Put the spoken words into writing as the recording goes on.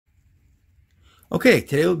Okay,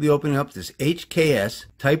 today we'll be opening up this HKS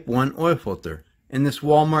Type 1 oil filter and this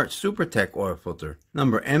Walmart Supertech oil filter,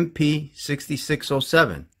 number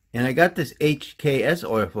MP6607. And I got this HKS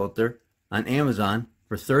oil filter on Amazon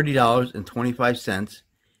for $30.25,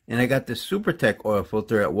 and I got this Supertech oil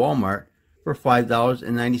filter at Walmart for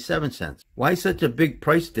 $5.97. Why such a big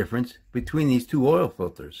price difference between these two oil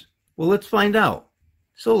filters? Well, let's find out.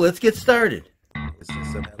 So let's get started. It's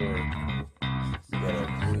just a matter of you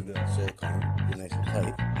gotta glue the silicone, get nice and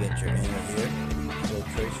tight, get your inlet here,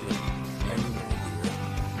 filtration everywhere here.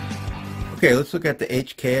 Okay, let's look at the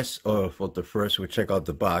HKS oil filter first. We'll check out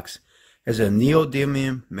the box. It has a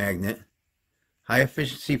neodymium magnet, high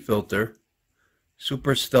efficiency filter,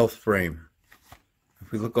 super stealth frame.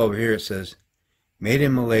 If we look over here, it says made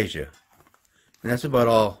in Malaysia. And that's about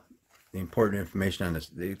all the important information on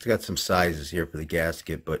this. It's got some sizes here for the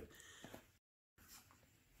gasket, but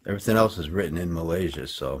everything else is written in Malaysia.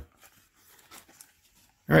 So,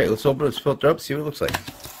 alright, let's open this filter up, see what it looks like.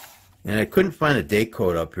 And I couldn't find a date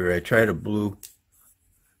code up here. I tried a blue,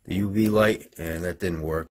 the UV light, and that didn't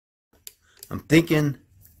work. I'm thinking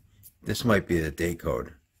this might be the date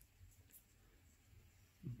code,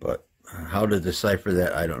 but how to decipher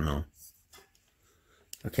that, I don't know.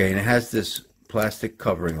 Okay, and it has this plastic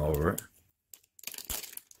covering over it.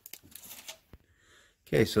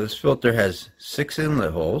 Okay, so this filter has 6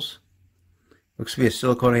 inlet holes. Looks to be a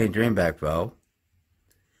silicone drain back valve.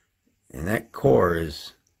 And that core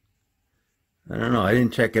is, I don't know, I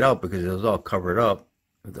didn't check it out because it was all covered up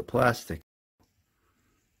with the plastic.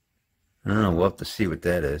 I don't know, we'll have to see what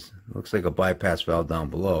that is. It looks like a bypass valve down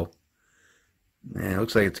below. And it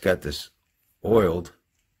looks like it's got this oiled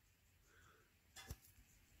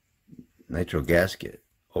nitro gasket,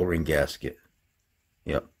 O-ring gasket.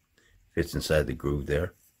 Yep, fits inside the groove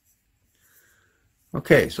there.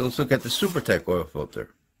 Okay, so let's look at the Supertech oil filter.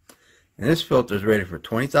 And this filter is rated for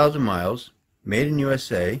 20,000 miles, made in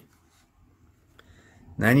USA,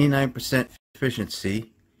 99%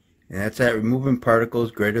 efficiency, and that's at removing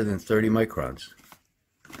particles greater than 30 microns.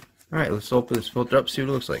 Alright, let's open this filter up, see what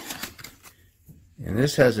it looks like. And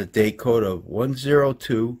this has a date code of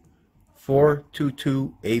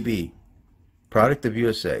 102422AB, product of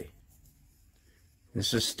USA. This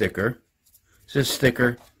is a sticker. This is a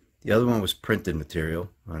sticker. The other one was printed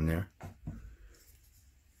material on there.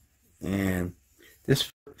 And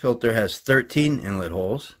this filter has 13 inlet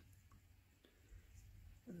holes,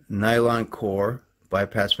 nylon core,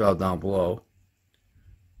 bypass valve down below,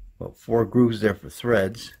 about 4 grooves there for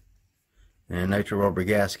threads, and a nitro rubber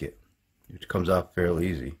gasket, which comes off fairly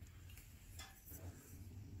easy.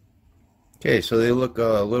 Okay, so they look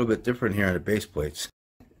a little bit different here on the base plates.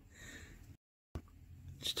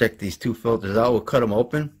 Let's check these two filters out. We'll cut them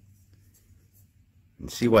open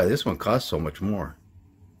and see why this one costs so much more.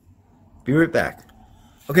 Be right back.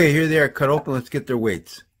 Okay, here they are cut open. Let's get their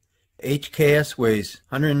weights. HKS weighs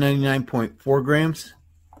 199.4 grams.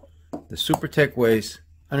 The Supertech weighs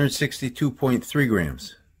 162.3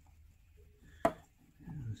 grams.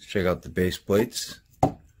 Let's check out the base plates.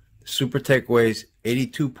 The Supertech weighs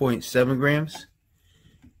 82.7 grams.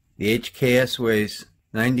 The HKS weighs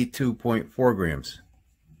 92.4 grams.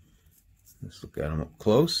 Let's look at them up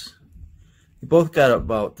close. They both got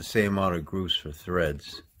about the same amount of grooves for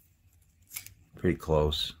threads. Pretty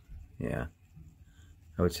close. Yeah.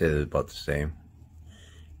 I would say they're about the same.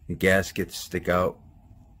 The gaskets stick out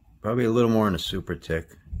probably a little more in the Supertech.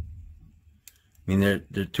 I mean,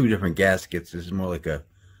 they're two different gaskets. This is more like a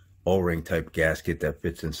O-ring type gasket that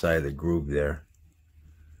fits inside the groove there.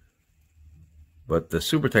 But the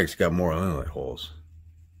Supertech's got more inlet holes.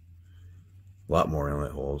 A lot more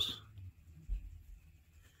inlet holes.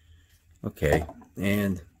 Okay,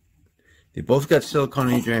 and they both got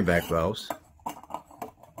silicone drain back valves.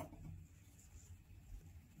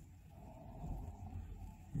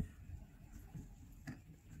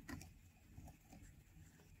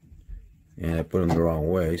 And I put them the wrong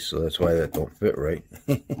way, so that's why that don't fit right.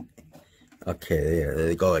 Okay, there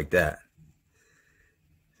they go like that.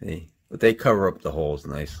 See, but they cover up the holes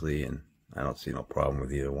nicely, and I don't see no problem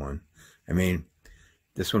with either one. I mean,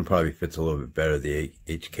 this one probably fits a little bit better, the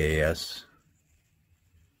HKS,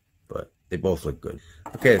 but they both look good.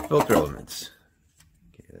 Okay, filter elements.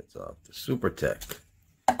 Okay, that's off the Supertech.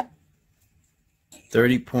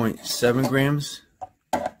 30.7 grams.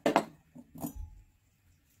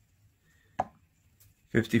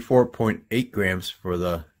 54.8 grams for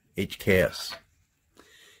the HKS.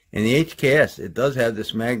 And the HKS, it does have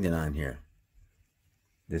this magnet on here.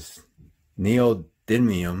 This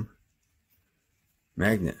neodymium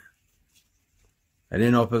magnet. I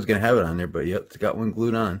didn't know if I was going to have it on there, but yep, it's got one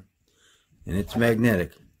glued on. And it's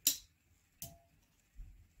magnetic.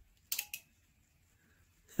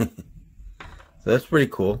 So that's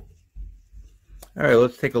pretty cool. All right,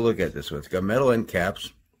 let's take a look at this one. It's got metal end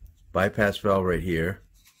caps, bypass valve right here.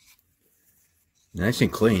 Nice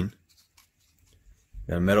and clean.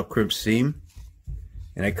 Got a metal crimp seam.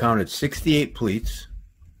 And I counted 68 pleats,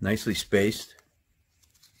 nicely spaced.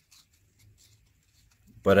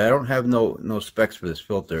 But I don't have no specs for this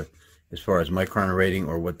filter as far as micron rating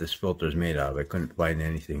or what this filter is made out of. I couldn't find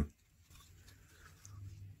anything.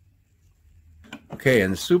 Okay,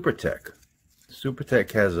 and the Supertech. The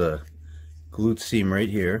Supertech has a glued seam right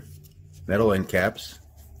here, metal end caps.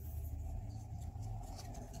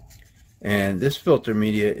 And this filter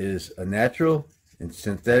media is a natural and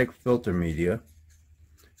synthetic filter media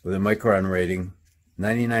with a micron rating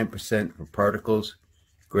 99% for particles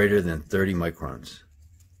greater than 30 microns.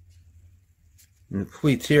 And the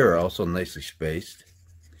pleats here are also nicely spaced.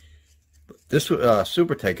 But this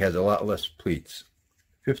Supertech has a lot less pleats,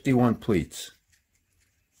 51 pleats.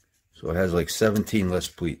 So it has like 17 less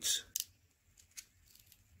pleats.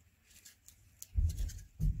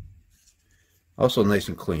 Also nice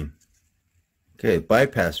and clean. Okay,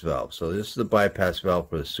 bypass valve. So this is the bypass valve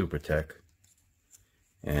for the Supertech.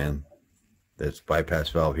 And that's bypass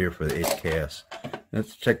valve here for the HKS.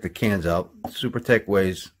 Let's check the cans out. Supertech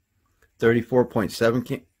weighs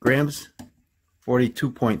 34.7 grams,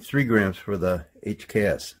 42.3 grams for the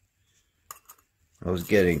HKS. I was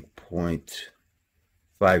getting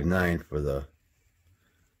 0.59 for the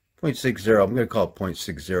 0.60. I'm going to call it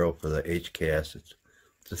 0.60 for the HKS. It's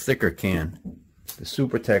a thicker can. The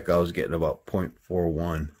Supertech I was getting about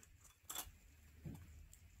 0.41.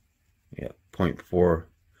 Yeah,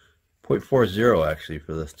 0.40 actually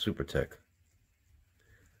for the Supertech.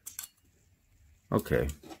 Okay.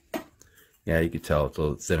 Yeah, you can tell it's a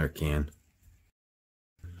little thinner can.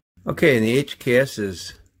 Okay, and the HKS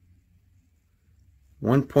is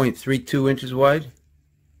 1.32 inches wide.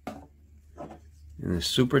 And the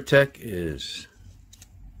Supertech is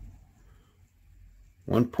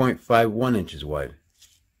 1.51 inches wide.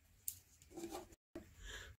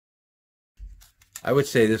 I would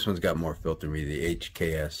say this one's got more filter media, the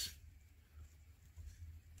HKS.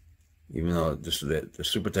 Even though the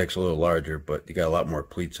Supertech's a little larger, but you got a lot more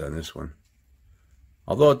pleats on this one.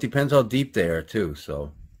 Although it depends how deep they are too,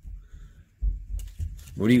 so.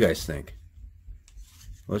 What do you guys think?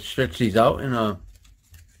 Let's stretch these out and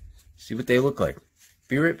see what they look like.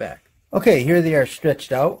 Be right back. Okay, here they are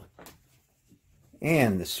stretched out.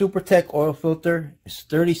 And the Supertech oil filter is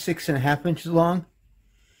 36.5 inches long.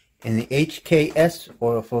 And the HKS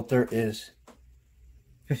oil filter is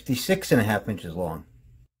 56.5 inches long.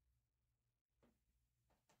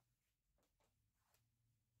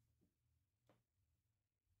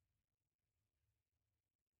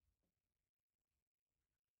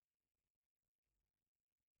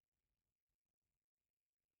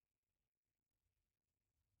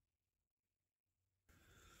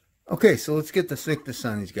 Okay, so let's get the thickness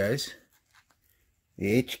on these guys.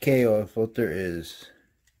 The HK oil filter is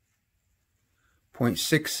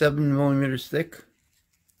 0.67 millimeters thick.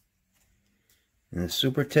 And the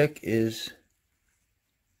Supertech is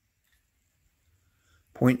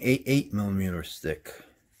 0.88 millimeters thick.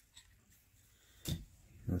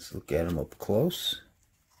 Let's look at them up close.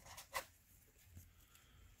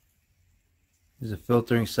 Here's the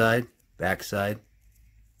filtering side, back side.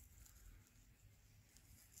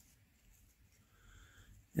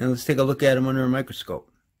 And let's take a look at them under a microscope.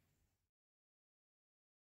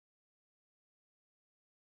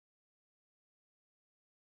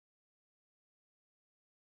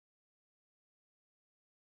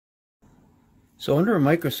 So under a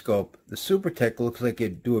microscope, the Supertech looks like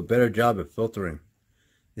it'd do a better job at filtering.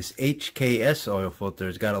 This HKS oil filter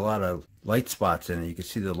has got a lot of light spots in it. You can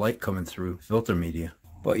see the light coming through filter media.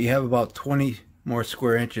 But you have about 20 more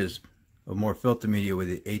square inches of more filter media with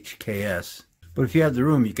the HKS. But if you have the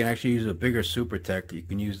room, you can actually use a bigger Supertech. You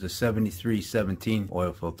can use the 7317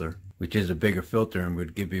 oil filter, which is a bigger filter and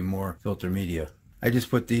would give you more filter media. I just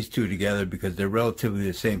put these two together because they're relatively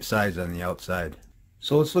the same size on the outside.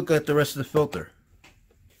 So let's look at the rest of the filter.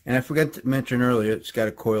 And I forgot to mention earlier, it's got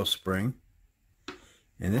a coil spring.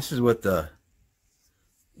 And this is what the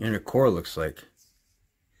inner core looks like.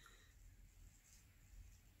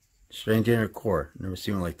 Strange inner core. Never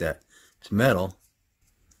seen one like that. It's metal.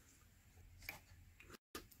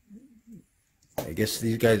 I guess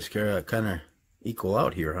these guys kind of equal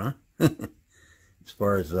out here, huh? As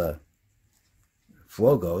far as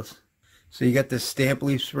flow goes. So you got this stamp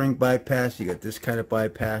leaf spring bypass. You got this kind of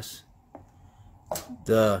bypass.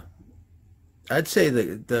 I'd say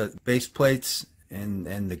the base plates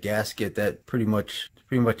and the gasket, that pretty much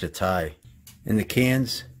a tie. And the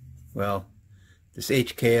cans, well, This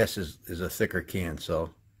HKS is a thicker can, so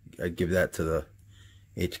I'd give that to the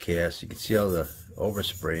HKS. You can see all the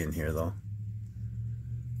overspray in here though.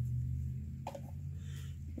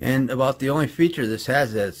 And about the only feature this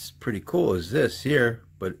has that's pretty cool is this here,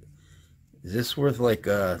 but is this worth like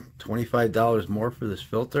 $25 more for this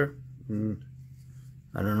filter?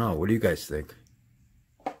 I don't know. What do you guys think?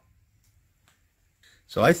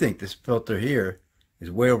 So I think this filter here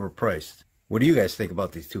is way overpriced. What do you guys think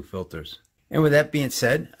about these two filters? And with that being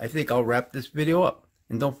said, I think I'll wrap this video up.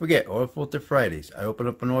 And don't forget, Oil Filter Fridays. I open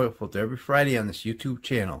up an oil filter every Friday on this YouTube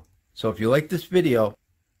channel. So if you like this video,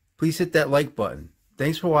 please hit that like button.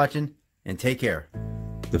 Thanks for watching, and take care.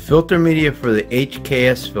 The filter media for the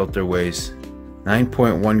HKS filter weighs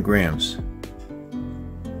 9.1 grams.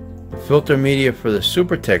 The filter media for the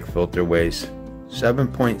Supertech filter weighs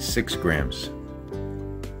 7.6 grams.